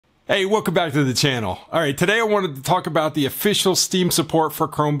Hey, welcome back to the channel. All right, today I wanted to talk about the official Steam support for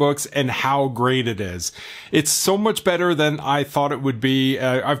Chromebooks and how great it is. It's so much better than I thought it would be.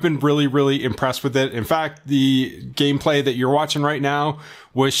 I've been really impressed with it. In fact, the gameplay that you're watching right now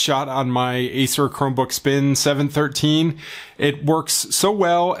was shot on my Acer Chromebook Spin 713. It works so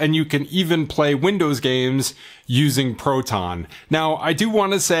well, and you can even play Windows games using Proton. Now, I do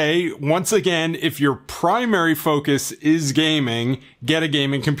want to say, once again, if your primary focus is gaming, get a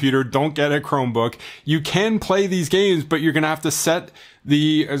gaming computer, don't get a Chromebook. You can play these games, but you're going to have to set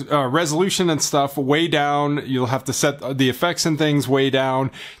the resolution and stuff way down. You'll have to set the effects and things way down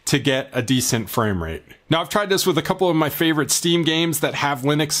to get a decent frame rate. Now, I've tried this with a couple of my favorite Steam games that have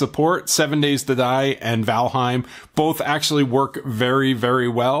Linux support, 7 Days to Die and Valheim. Both actually work very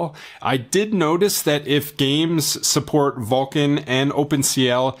well. I did notice that if games support Vulkan and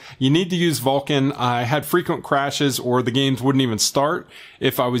OpenCL, you need to use Vulkan. I had frequent crashes or the games wouldn't even start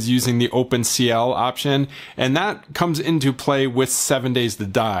if I was using the OpenCL option, and that comes into play with 7 Days to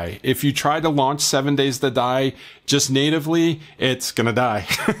Die. If you try to launch 7 Days to Die just natively, it's gonna die.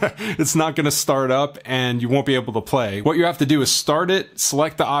 It's not gonna start up and you won't be able to play. What you have to do is start it,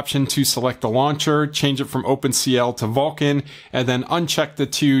 select the option to select the launcher, change it from OpenCL to Vulkan, and then uncheck the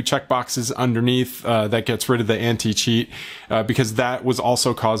two checkboxes underneath. That gets rid of the anti-cheat because that was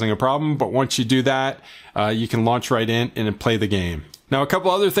also causing a problem. But once you do that, you can launch right in and play the game. Now, a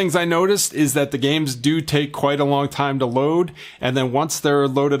couple other things I noticed is that the games do take quite a long time to load, and then once they're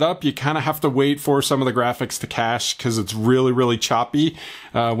loaded up, you kind of have to wait for some of the graphics to cache because it's really choppy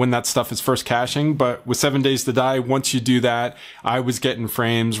when that stuff is first caching. But with 7 Days to Die, once you do that, I was getting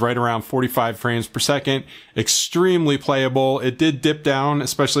frames right around 45 frames per second. Extremely playable. It did dip down,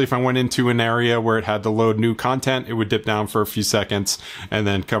 especially if I went into an area where it had to load new content. It would dip down for a few seconds and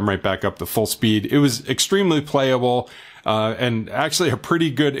then come right back up to full speed. It was extremely playable. And actually a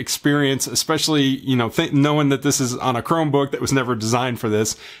pretty good experience, especially, you know, knowing that this is on a Chromebook that was never designed for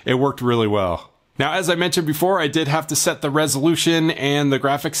this. It worked really well. Now, as I mentioned before, I did have to set the resolution and the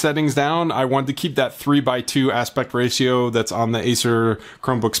graphics settings down. I wanted to keep that 3:2 aspect ratio that's on the Acer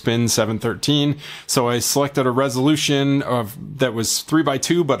Chromebook Spin 713. So I selected a resolution that was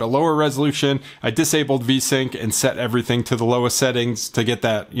 3:2, but a lower resolution. I disabled VSync and set everything to the lowest settings to get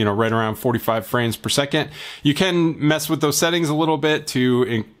that, you know, right around 45 frames per second. You can mess with those settings a little bit to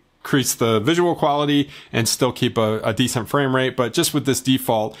increase the visual quality and still keep a decent frame rate, but just with this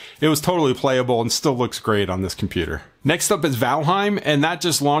default, it was totally playable and still looks great on this computer. Next up is Valheim, and that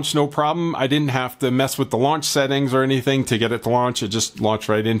just launched no problem. I didn't have to mess with the launch settings or anything to get it to launch. It just launched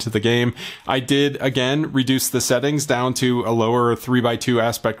right into the game. I did, again, reduce the settings down to a lower 3:2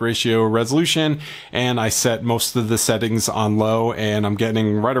 aspect ratio resolution, and I set most of the settings on low, and I'm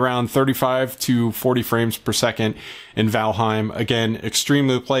getting right around 35 to 40 frames per second in Valheim. Again,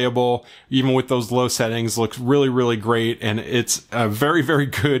 extremely playable, even with those low settings, looks really great, and it's a very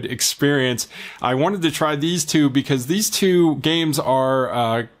good experience. I wanted to try these two because these two games are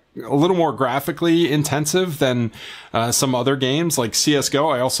a little more graphically intensive than some other games like CSGO.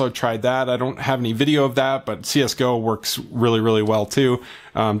 I also tried that. I don't have any video of that, but CSGO works really well too.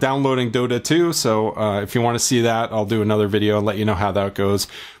 Downloading Dota 2, so if you want to see that, I'll do another video and let you know how that goes.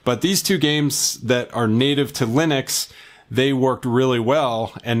 But these two games that are native to Linux, they worked really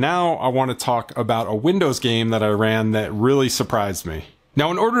well. And now I want to talk about a Windows game that I ran that really surprised me. Now,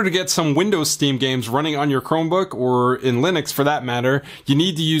 in order to get some Windows Steam games running on your Chromebook, or in Linux for that matter, you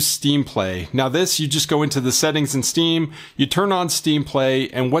need to use Steam Play. Now this, you just go into the settings in Steam, you turn on Steam Play,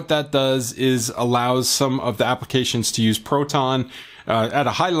 and what that does is allows some of the applications to use Proton. At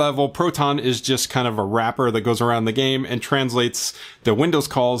a high level, Proton is just kind of a wrapper that goes around the game and translates the Windows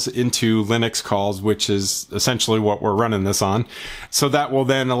calls into Linux calls, which is essentially what we're running this on. So that will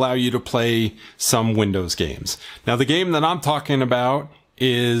then allow you to play some Windows games. Now, the game that I'm talking about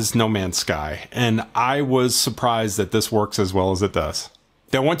is No Man's Sky, and I was surprised that this works as well as it does.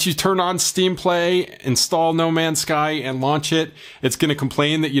 Now, once you turn on Steam Play, install No Man's Sky, and launch it, it's going to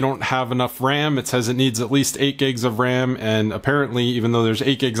complain that you don't have enough RAM. It says it needs at least 8 gigs of RAM, and apparently, even though there's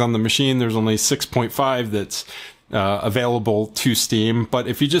 8 gigs on the machine, there's only 6.5 that's available to Steam. But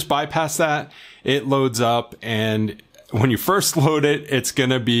if you just bypass that, it loads up, and when you first load it, it's going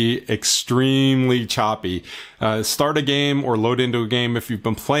to be extremely choppy. Start a game or load into a game if you've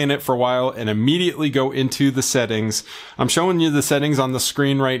been playing it for a while and immediately go into the settings. I'm showing you the settings on the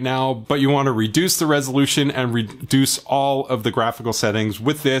screen right now, but you want to reduce the resolution and reduce all of the graphical settings.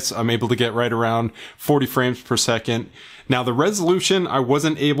 With this, I'm able to get right around 40 frames per second. Now, the resolution, I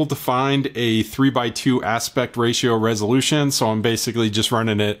wasn't able to find a 3:2 aspect ratio resolution, so I'm basically just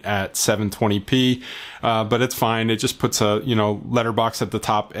running it at 720p. but it's fine. It just puts a, letterbox at the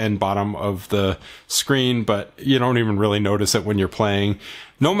top and bottom of the screen, but you don't even really notice it when you're playing.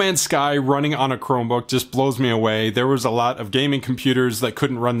 No Man's Sky running on a Chromebook just blows me away. There was a lot of gaming computers that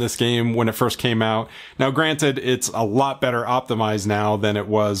couldn't run this game when it first came out. Now, granted, it's a lot better optimized now than it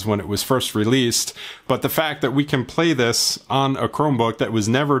was when it was first released, but the fact that we can play this on a Chromebook that was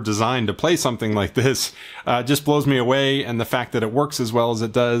never designed to play something like this just blows me away, and the fact that it works as well as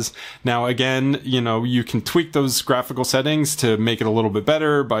it does. Now, again, you can tweak those graphical settings to make it a little bit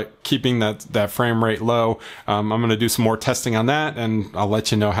better by keeping that frame rate low. I'm going to do some more testing on that, and I'll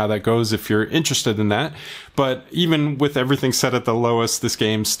let you know how that goes if you're interested in that. But even with everything set at the lowest, this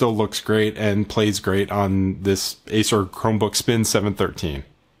game still looks great and plays great on this Acer Chromebook Spin 713.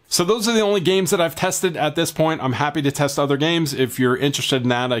 So those are the only games that I've tested at this point. I'm happy to test other games. If you're interested in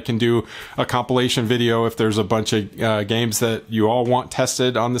that, I can do a compilation video. If there's a bunch of games that you all want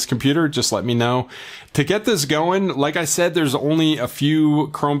tested on this computer, just let me know. To get this going, like I said, there's only a few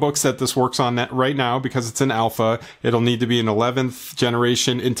Chromebooks that this works on right now because it's an alpha. It'll need to be an 11th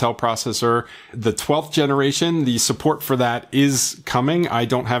generation Intel processor. The 12th generation, the support for that is coming. I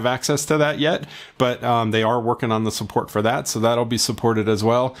don't have access to that yet, but they are working on the support for that, so that'll be supported as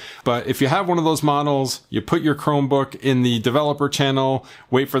well. But if you have one of those models, you put your Chromebook in the developer channel,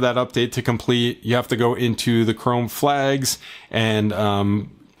 wait for that update to complete. You have to go into the Chrome flags and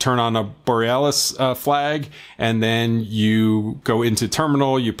turn on a Borealis flag, and then you go into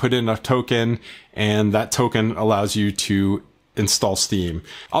terminal, you put in a token, and that token allows you to install Steam.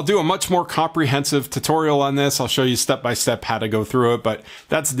 I'll do a much more comprehensive tutorial on this. I'll show you step by step how to go through it, but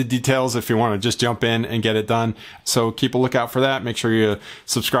that's the details if you want to just jump in and get it done. So keep a lookout for that. Make sure you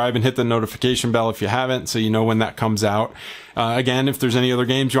subscribe and hit the notification bell if you haven't, so you know when that comes out. Again, if there's any other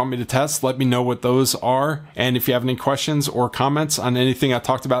games you want me to test, let me know what those are. And if you have any questions or comments on anything I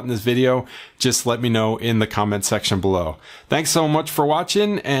talked about in this video, just let me know in the comment section below. Thanks so much for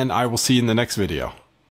watching, and I will see you in the next video.